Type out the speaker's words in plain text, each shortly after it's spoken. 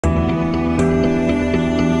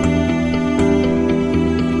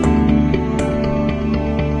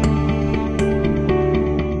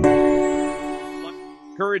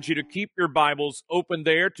encourage you to keep your Bibles open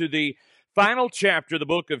there to the final chapter of the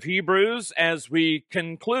book of Hebrews as we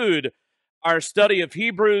conclude our study of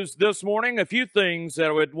Hebrews this morning. A few things that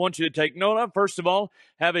I would want you to take note of. First of all,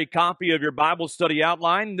 have a copy of your Bible study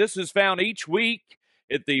outline. This is found each week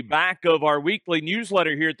at the back of our weekly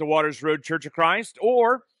newsletter here at the Waters Road Church of Christ.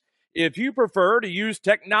 Or if you prefer to use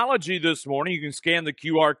technology this morning, you can scan the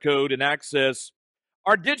QR code and access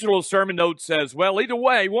our digital sermon notes as well. Either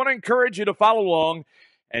way, I want to encourage you to follow along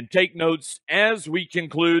and take notes as we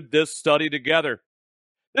conclude this study together.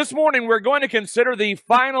 This morning, we're going to consider the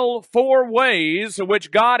final 4 ways in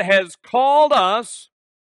which God has called us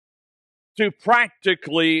to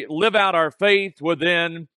practically live out our faith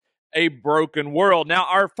within a broken world. Now,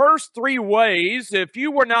 our first 3 ways, if you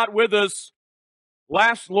were not with us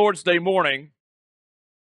last Lord's Day morning,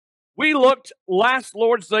 we looked last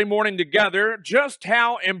Lord's Day morning together just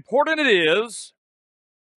how important it is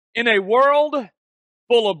in a world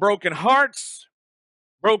full of broken hearts,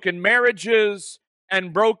 broken marriages,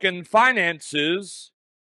 and broken finances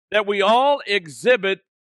that we all exhibit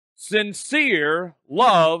sincere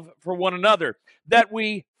love for one another, that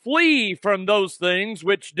we flee from those things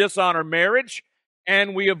which dishonor marriage,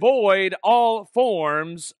 and we avoid all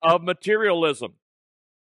forms of materialism.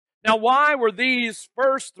 Now, why were these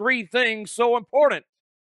first 3 things so important?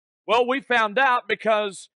 Well, we found out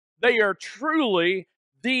because they are truly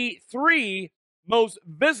the 3 most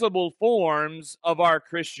visible forms of our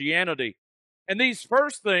Christianity. And these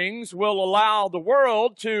first things will allow the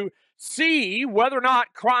world to see whether or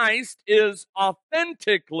not Christ is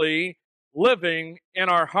authentically living in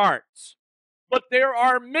our hearts. But there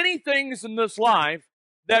are many things in this life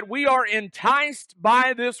that we are enticed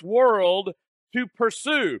by this world to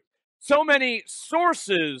pursue. So many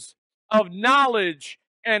sources of knowledge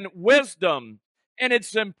and wisdom. And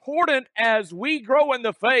it's important as we grow in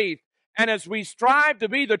the faith and as we strive to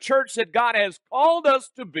be the church that God has called us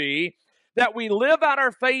to be, that we live out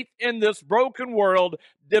our faith in this broken world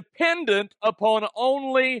dependent upon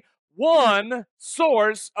only one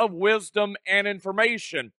source of wisdom and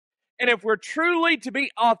information. And if we're truly to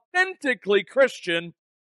be authentically Christian,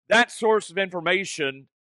 that source of information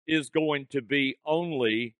is going to be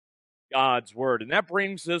only God's Word. And that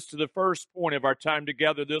brings us to the first point of our time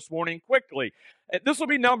together this morning quickly. This will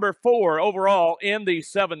be number 4 overall in the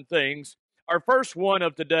 7 things. Our first one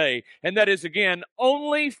of today, and that is, again,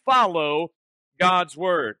 only follow God's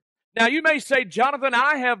Word. Now, you may say, Jonathan,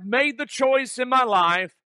 I have made the choice in my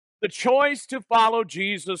life, the choice to follow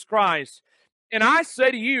Jesus Christ. And I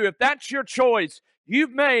say to you, if that's your choice,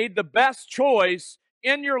 you've made the best choice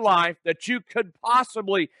in your life that you could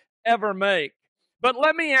possibly ever make. But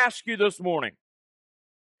let me ask you this morning,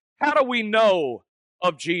 how do we know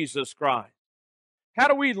of Jesus Christ? How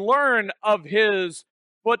do we learn of His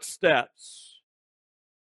footsteps?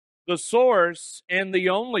 The source and the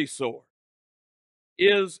only source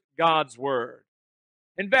is God's Word.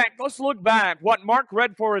 In fact, let's look back what Mark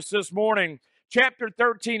read for us this morning, chapter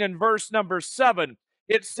 13 and verse number 7.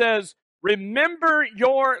 It says, remember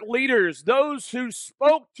your leaders, those who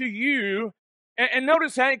spoke to you, and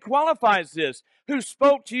notice how it qualifies this, who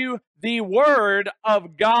spoke to you the Word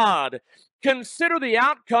of God. Consider the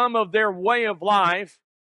outcome of their way of life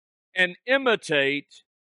and imitate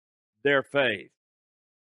their faith.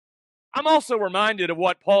 I'm also reminded of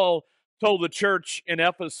what Paul told the church in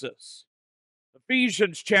Ephesus.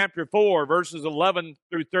 Ephesians chapter 4, verses 11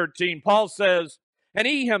 through 13, Paul says, and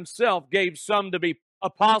he himself gave some to be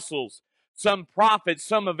apostles, some prophets,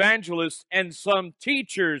 some evangelists, and some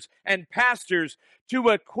teachers and pastors to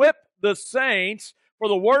equip the saints for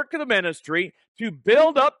the work of the ministry, to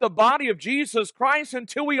build up the body of Jesus Christ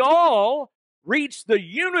until we all reach the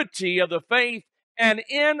unity of the faith and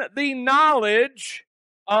in the knowledge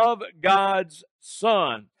of God's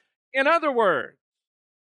Son. In other words,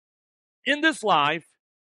 in this life,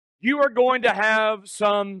 you are going to have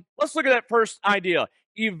some, let's look at that first idea,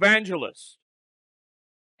 evangelists.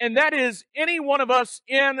 And that is any one of us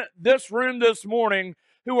in this room this morning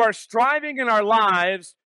who are striving in our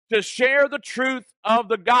lives to share the truth of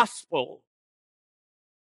the gospel.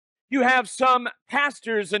 You have some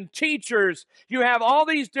pastors and teachers. You have all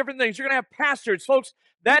these different things. You're going to have pastors. Folks,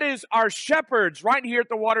 that is our shepherds right here at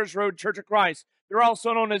the Waters Road Church of Christ. They're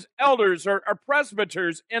also known as elders or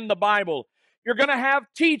presbyters in the Bible. You're going to have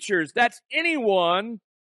teachers. That's anyone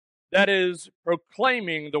that is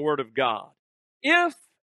proclaiming the Word of God. If,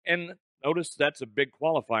 and notice that's a big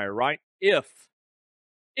qualifier, right? If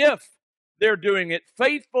they're doing it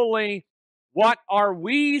faithfully, what are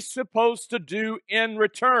we supposed to do in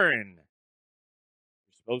return?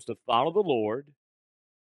 We're supposed to follow the Lord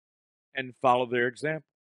and follow their example.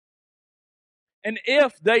 And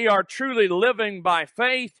if they are truly living by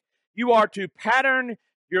faith, you are to pattern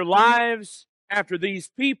your lives after these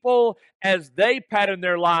people as they pattern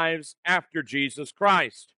their lives after Jesus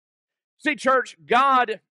Christ. See, church,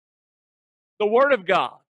 God, the Word of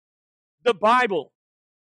God, the Bible,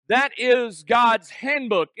 that is God's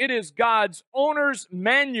handbook. It is God's owner's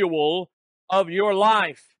manual of your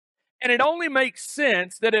life. And it only makes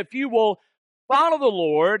sense that if you will follow the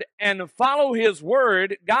Lord and follow His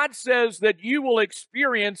Word, God says that you will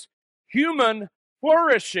experience human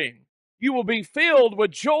flourishing. You will be filled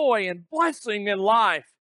with joy and blessing in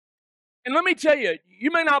life. And let me tell you,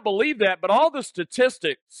 you may not believe that, but all the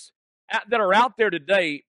statistics that are out there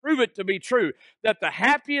today prove it to be true, that the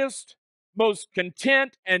happiest, most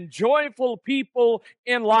content, and joyful people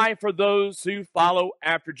in life are those who follow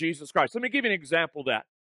after Jesus Christ. Let me give you an example of that.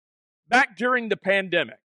 Back during the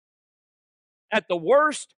pandemic, at the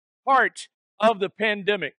worst part of the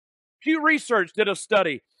pandemic, Pew Research did a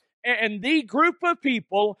study, and the group of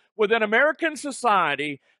people within American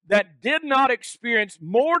society that did not experience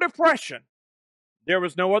more depression, there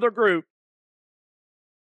was no other group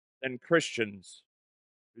than Christians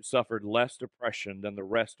who suffered less depression than the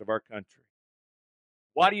rest of our country.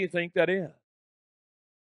 Why do you think that is?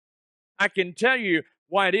 I can tell you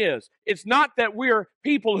why it is. It's not that we're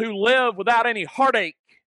people who live without any heartache.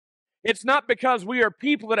 It's not because we are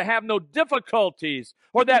people that have no difficulties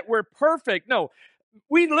or that we're perfect. No,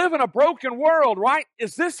 we live in a broken world, right?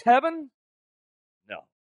 Is this heaven? No.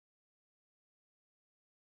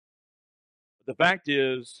 But the fact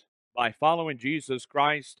is, by following Jesus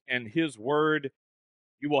Christ and His Word,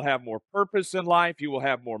 you will have more purpose in life, you will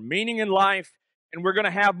have more meaning in life, and we're going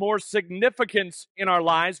to have more significance in our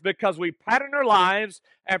lives because we pattern our lives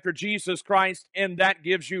after Jesus Christ, and that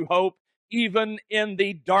gives you hope even in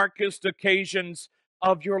the darkest occasions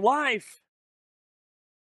of your life.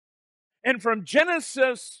 And from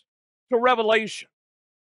Genesis to Revelation,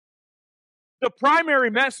 the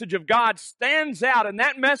primary message of God stands out, and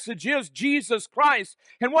that message is Jesus Christ.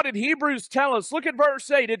 And what did Hebrews tell us? Look at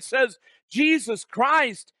verse 8. It says, Jesus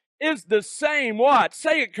Christ is the same, what?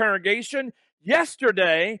 Say it, congregation.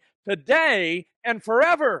 Yesterday, today, and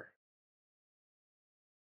forever.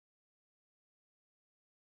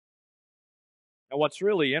 Now, what's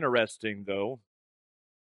really interesting, though,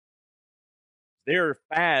 there are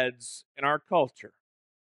fads in our culture.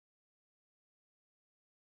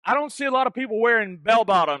 I don't see a lot of people wearing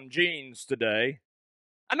bell-bottom jeans today.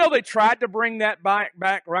 I know they tried to bring that back,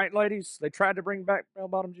 right, ladies? They tried to bring back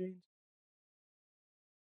bell-bottom jeans.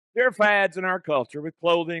 There are fads in our culture with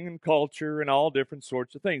clothing and culture and all different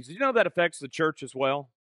sorts of things. Did you know that affects the church as well?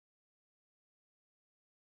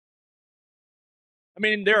 I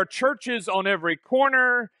mean, there are churches on every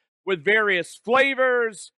corner with various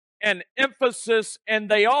flavors and emphasis, and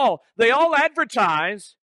they all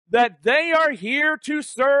advertise that they are here to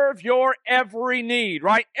serve your every need,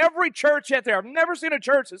 right? Every church out there. I've never seen a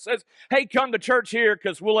church that says, hey, come to church here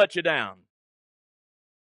because we'll let you down.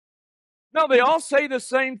 No, they all say the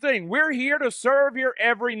same thing. We're here to serve your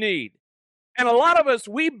every need. And a lot of us,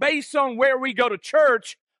 we base on where we go to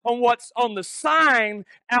church on what's on the sign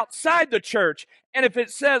outside the church. And if it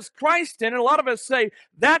says Christ in it, a lot of us say,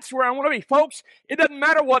 that's where I want to be. Folks, it doesn't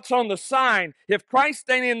matter what's on the sign. If Christ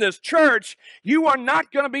ain't in this church, you are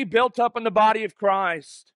not going to be built up in the body of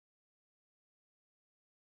Christ.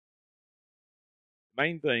 The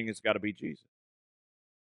main thing has got to be Jesus.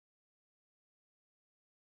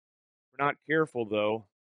 If we're not careful, though,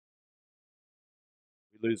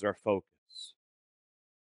 we lose our focus.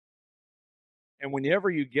 And whenever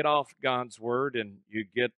you get off God's Word and you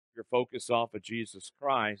get your focus off of Jesus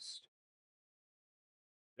Christ,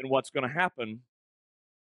 then what's going to happen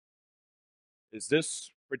is this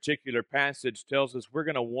particular passage tells us we're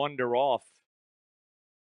going to wander off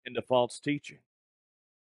into false teaching.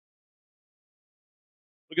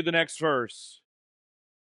 Look at the next verse.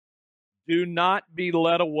 Do not be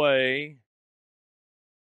led away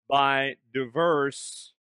by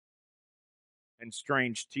diverse and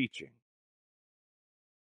strange teaching.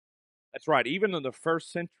 That's right, even in the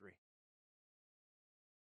first century,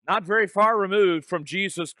 not very far removed from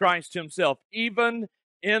Jesus Christ Himself, even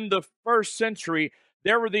in the first century,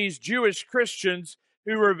 there were these Jewish Christians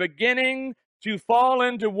who were beginning to fall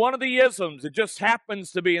into one of the isms. It just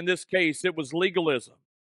happens to be, in this case, it was legalism.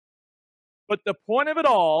 But the point of it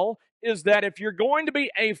all is that if you're going to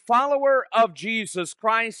be a follower of Jesus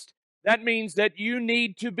Christ, that means that you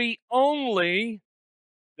need to be only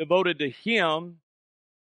devoted to Him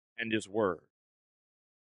and His Word.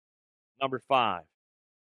 Number 5,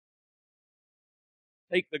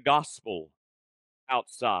 take the gospel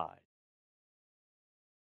outside.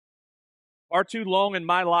 far too long in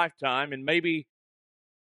my lifetime, and maybe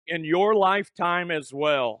in your lifetime as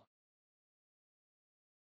well.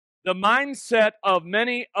 The mindset of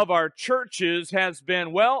many of our churches has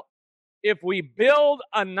been, well, if we build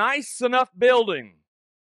a nice enough building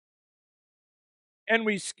and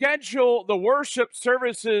we schedule the worship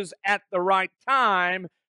services at the right time,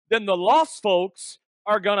 then the lost folks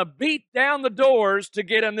are going to beat down the doors to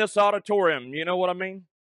get in this auditorium. You know what I mean?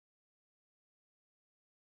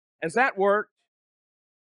 Has that worked?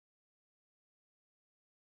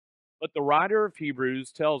 But the writer of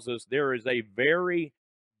Hebrews tells us there is a very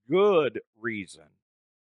good reason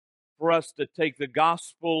for us to take the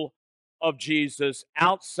gospel of Jesus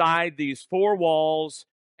outside these four walls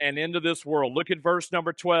and into this world. Look at verse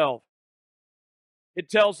number 12. It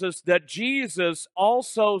tells us that Jesus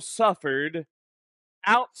also suffered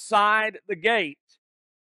outside the gate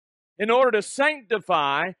in order to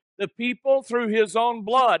sanctify the people through his own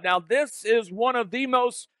blood. Now, this is one of the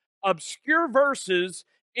most obscure verses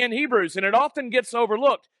in Hebrews, and it often gets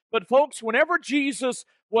overlooked. But folks, whenever Jesus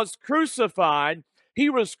was crucified, he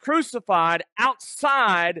was crucified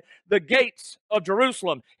outside the gates of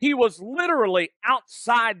Jerusalem. He was literally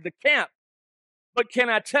outside the camp. But can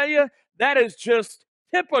I tell you, that is just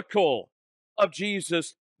typical of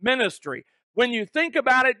Jesus' ministry. When you think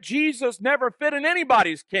about it, Jesus never fit in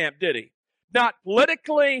anybody's camp, did he? Not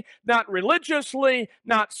politically, not religiously,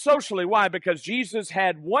 not socially. Why? Because Jesus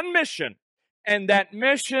had one mission, and that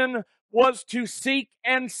mission was to seek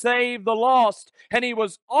and save the lost. And he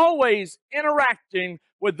was always interacting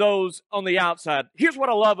with those on the outside. Here's what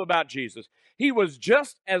I love about Jesus. He was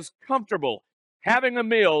just as comfortable having a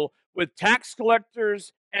meal with tax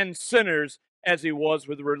collectors and sinners as he was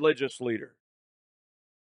with a religious leader,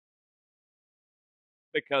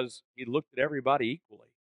 because he looked at everybody equally.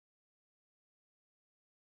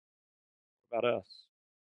 What about us?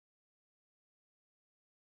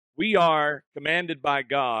 We are commanded by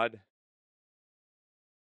God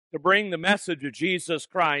to bring the message of Jesus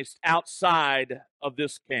Christ outside of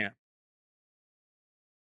this camp.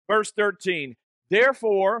 Verse 13,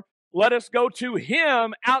 therefore, let us go to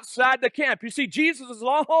him outside the camp. You see, Jesus is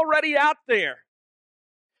already out there.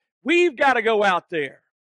 We've got to go out there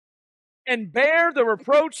and bear the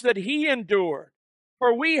reproach that he endured,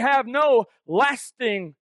 for we have no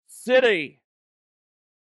lasting city.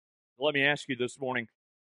 Let me ask you this morning,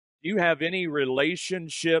 do you have any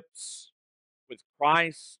relationships with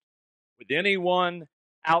Christ, with anyone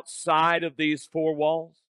outside of these four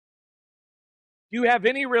walls? Do you have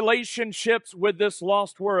any relationships with this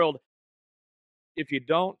lost world? If you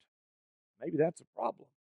don't, maybe that's a problem.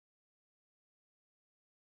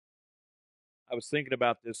 I was thinking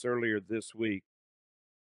about this earlier this week.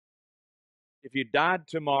 If you died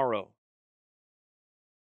tomorrow,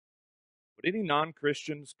 would any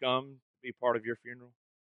non-Christians come to be part of your funeral?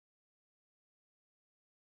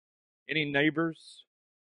 Any neighbors?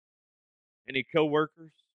 Any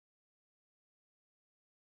co-workers?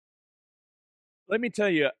 Let me tell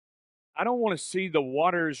you, I don't want to see the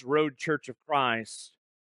Waters Road Church of Christ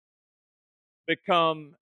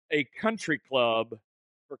become a country club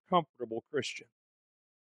for comfortable Christians.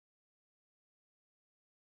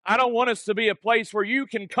 I don't want us to be a place where you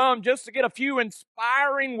can come just to get a few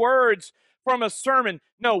inspiring words from a sermon.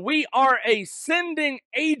 No, we are a sending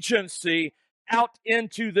agency out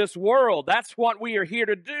into this world. That's what we are here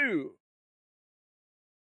to do.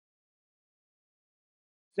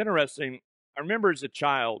 It's interesting. I remember as a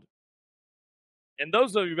child, and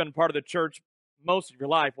those of you who've been part of the church most of your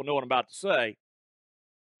life will know what I'm about to say.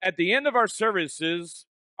 At the end of our services,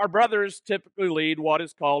 our brothers typically lead what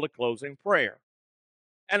is called a closing prayer.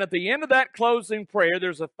 And at the end of that closing prayer,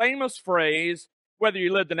 there's a famous phrase, whether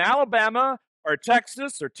you lived in Alabama or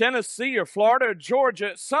Texas or Tennessee or Florida or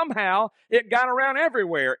Georgia, somehow it got around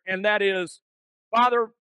everywhere. And that is,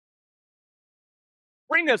 Father,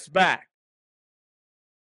 bring us back.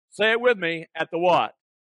 Say it with me, at the what?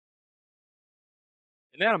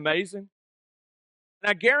 Isn't that amazing? And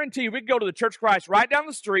I guarantee you, we could go to the Church of Christ right down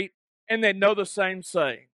the street and they'd know the same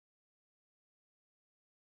saying.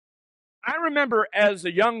 I remember as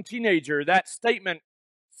a young teenager, that statement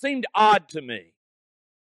seemed odd to me.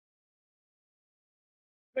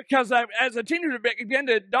 Because as a teenager, it began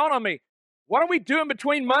to dawn on me, what are we doing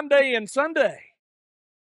between Monday and Sunday?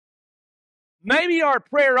 Maybe our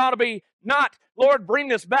prayer ought to be not, Lord,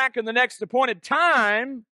 bring us back in the next appointed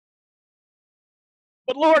time,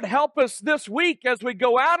 but Lord, help us this week as we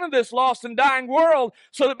go out in this lost and dying world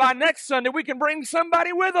so that by next Sunday we can bring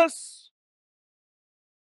somebody with us.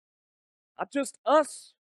 Not just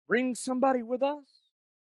us, bring somebody with us.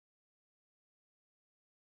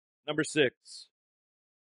 Number 6.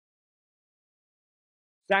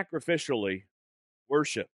 sacrificially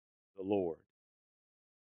worship the Lord.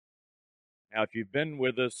 Now, if you've been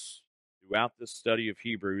with us throughout this study of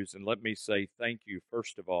Hebrews, and let me say thank you,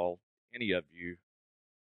 first of all, any of you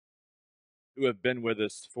who have been with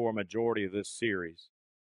us for a majority of this series.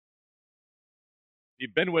 If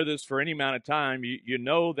you've been with us for any amount of time, you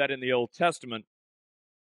know that in the Old Testament,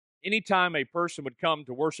 anytime a person would come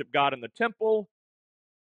to worship God in the temple,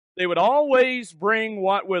 they would always bring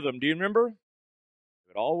what with them? Do you remember?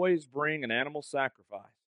 They would always bring an animal sacrifice.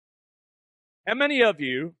 How many of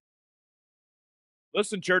you,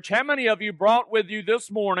 listen, church, how many of you brought with you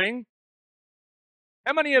this morning?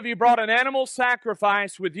 How many of you brought an animal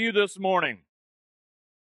sacrifice with you this morning?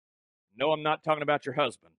 No, I'm not talking about your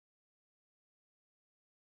husband.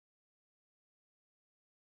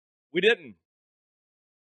 We didn't.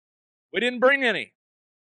 We didn't bring any.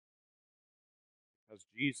 Because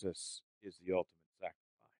Jesus is the ultimate sacrifice.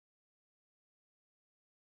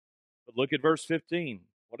 But look at verse 15.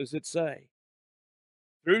 What does it say?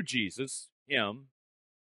 Through Jesus, Him,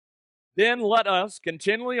 then let us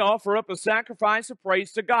continually offer up a sacrifice of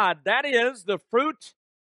praise to God. That is the fruit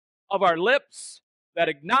of our lips that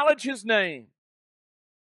acknowledge His name.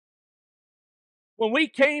 When we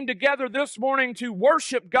came together this morning to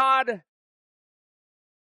worship God,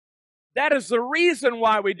 that is the reason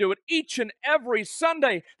why we do it each and every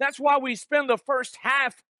Sunday. That's why we spend the first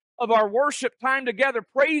half of our worship time together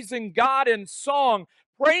praising God in song,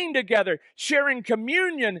 praying together, sharing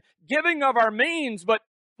communion, giving of our means. But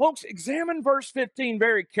folks, examine verse 15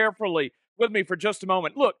 very carefully with me for just a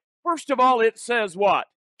moment. Look, first of all, it says what?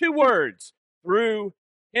 2 words, through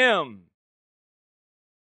Him.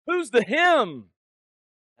 Who's the Him?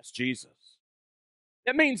 That's Jesus.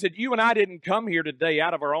 That means that you and I didn't come here today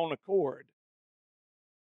out of our own accord.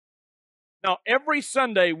 Now, every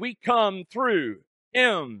Sunday we come through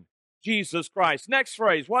Him, Jesus Christ. Next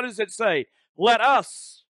phrase, what does it say? Let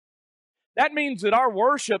us. That means that our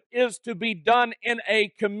worship is to be done in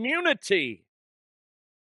a community.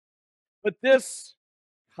 But this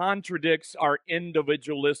contradicts our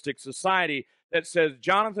individualistic society that says,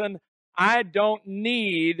 Jonathan, I don't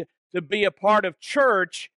need to be a part of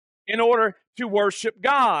church in order to worship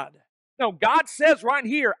God. No, God says right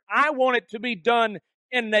here, I want it to be done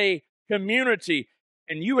in a community.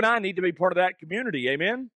 And you and I need to be part of that community.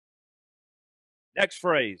 Amen? Next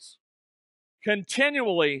phrase.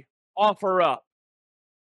 Continually offer up.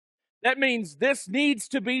 That means this needs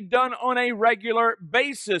to be done on a regular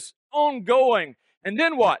basis, ongoing. And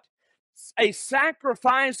then what? A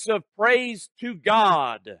sacrifice of praise to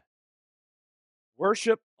God.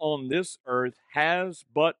 Worship on this earth has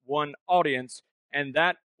but one audience, and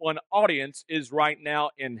that one audience is right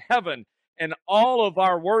now in heaven. And all of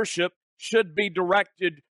our worship should be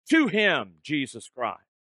directed to Him, Jesus Christ.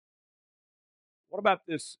 What about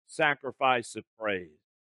this sacrifice of praise?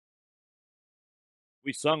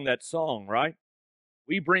 We sung that song, right?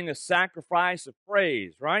 We bring a sacrifice of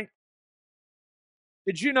praise, right?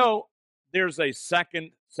 Did you know there's a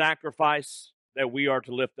second sacrifice that we are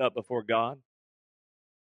to lift up before God?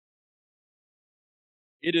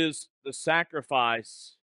 It is the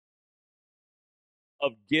sacrifice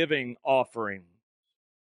of giving offerings.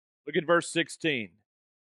 Look at verse 16.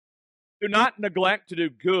 Do not neglect to do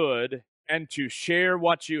good and to share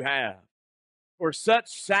what you have, for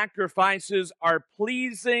such sacrifices are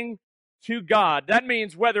pleasing to God. That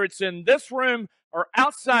means whether it's in this room or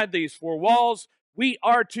outside these 4 walls, we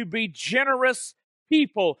are to be generous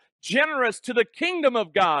people, generous to the kingdom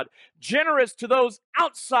of God, generous to those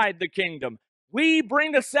outside the kingdom. We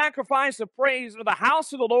bring a sacrifice of praise to the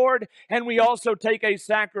house of the Lord, and we also take a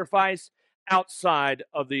sacrifice outside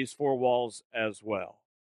of these 4 walls as well.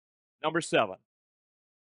 Number 7,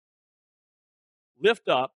 lift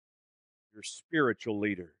up your spiritual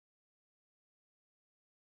leader.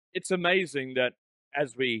 It's amazing that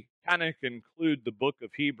as we kind of conclude the book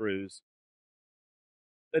of Hebrews,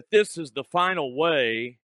 that this is the final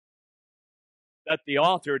way that the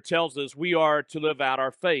author tells us we are to live out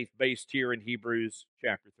our faith, based here in Hebrews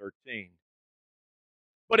chapter 13.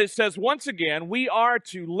 But it says, once again, we are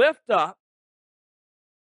to lift up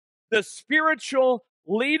the spiritual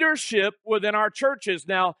leadership within our churches.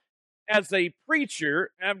 Now, as a preacher,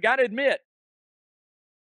 I've got to admit,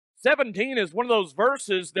 17 is one of those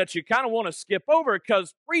verses that you kind of want to skip over,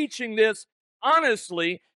 because preaching this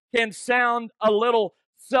honestly can sound a little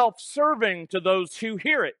self-serving to those who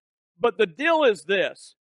hear it. But the deal is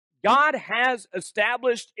this: God has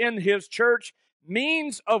established in His church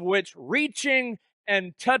means of which reaching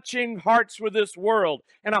and touching hearts with this world.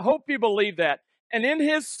 And I hope you believe that. And in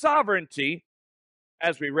His sovereignty,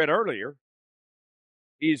 as we read earlier,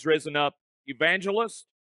 He's risen up evangelists,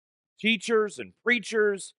 teachers and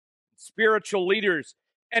preachers, spiritual leaders.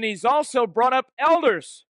 And he's also brought up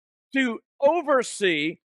elders to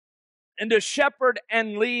oversee and to shepherd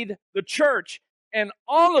and lead the church. And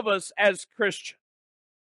all of us as Christians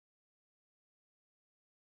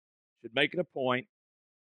should make it a point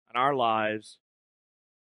in our lives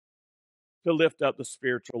to lift up the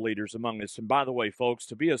spiritual leaders among us. And by the way, folks,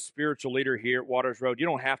 to be a spiritual leader here at Waters Road, you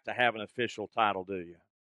don't have to have an official title, do you?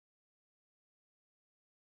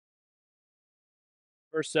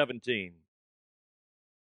 Verse 17.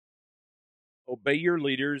 Obey your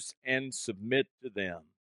leaders and submit to them,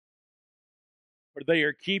 for they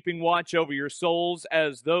are keeping watch over your souls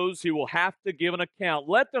as those who will have to give an account.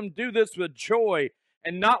 Let them do this with joy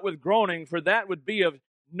and not with groaning, for that would be of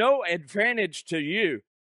no advantage to you.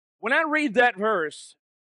 When I read that verse,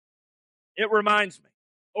 it reminds me,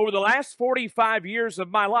 over the last 45 years of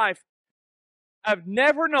my life, I've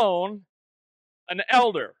never known an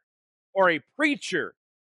elder or a preacher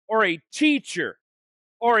or a teacher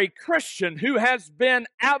or a Christian who has been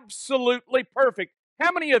absolutely perfect.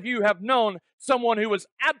 How many of you have known someone who was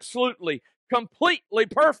absolutely, completely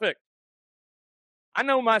perfect? I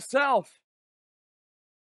know myself,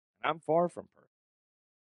 and I'm far from perfect.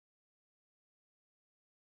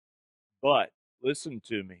 But listen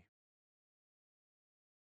to me.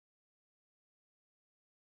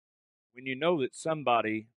 When you know that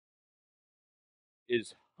somebody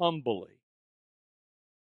is humbly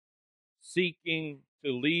seeking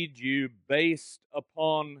to lead you based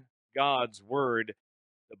upon God's word,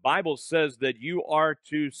 the Bible says that you are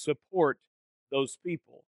to support those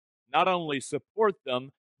people. Not only support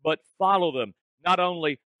them, but follow them. Not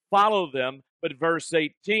only follow them, but verse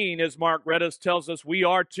 18, as Mark read us, tells us we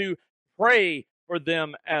are to pray for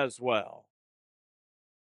them as well.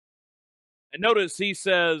 And notice he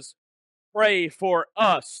says, pray for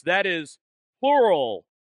us. That is plural,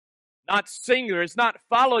 not singular. It's not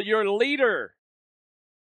follow your leader.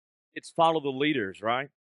 It's follow the leaders, right?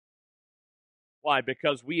 Why?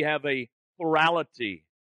 Because we have a plurality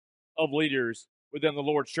of leaders within the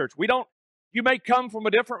Lord's church. You may come from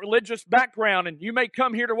a different religious background and you may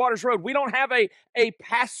come here to Waters Road. We don't have a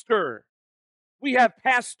pastor. We have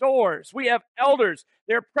pastors. We have elders.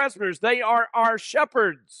 They're presbyters. They are our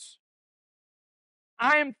shepherds.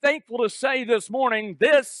 I am thankful to say this morning,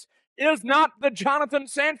 this is not the Jonathan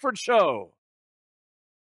Sanford show.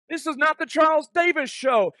 This is not the Charles Davis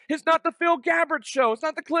show. It's not the Phil Gabbard show. It's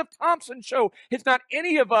not the Cliff Thompson show. It's not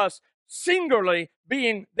any of us singularly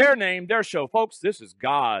being their name, their show. Folks, this is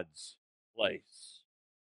God's place,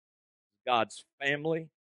 God's family.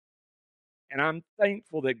 And I'm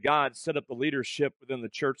thankful that God set up the leadership within the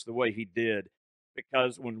church the way he did.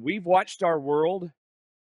 Because when we've watched our world,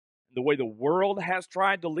 the way the world has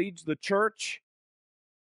tried to lead the church,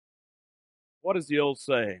 what is the old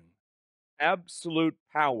saying? Absolute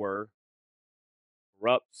power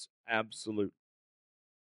corrupts absolute.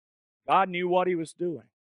 God knew what he was doing.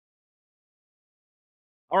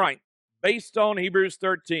 All right, based on Hebrews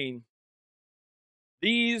 13,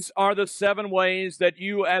 these are the 7 ways that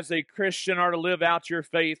you as a Christian are to live out your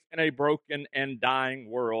faith in a broken and dying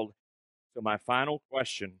world. So my final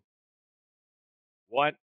question,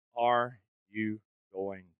 what are you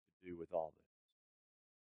going to do with all this?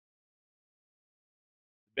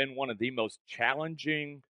 It's been one of the most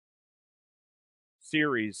challenging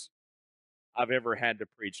series I've ever had to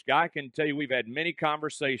preach. Guy, I can tell you we've had many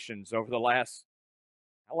conversations over the last,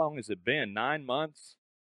 how long has it been? 9 months?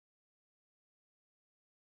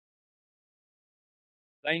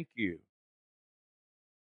 Thank you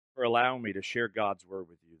for allowing me to share God's word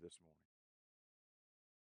with you this morning.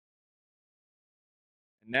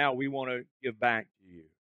 And now we want to give back to you.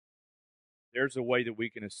 There's a way that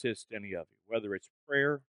we can assist any of you, whether it's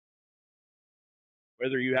prayer,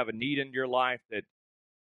 whether you have a need in your life that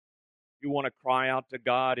you want to cry out to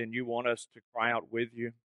God and you want us to cry out with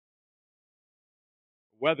you,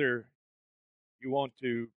 whether you want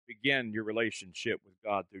to begin your relationship with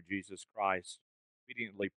God through Jesus Christ,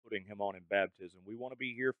 obediently putting him on in baptism. We want to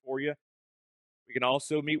be here for you. We can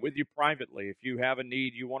also meet with you privately. If you have a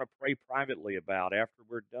need you want to pray privately about after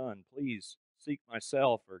we're done, please seek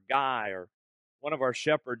myself or Guy or one of our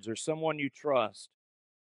shepherds or someone you trust.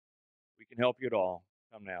 We can help you at all.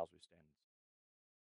 Come now as we stand.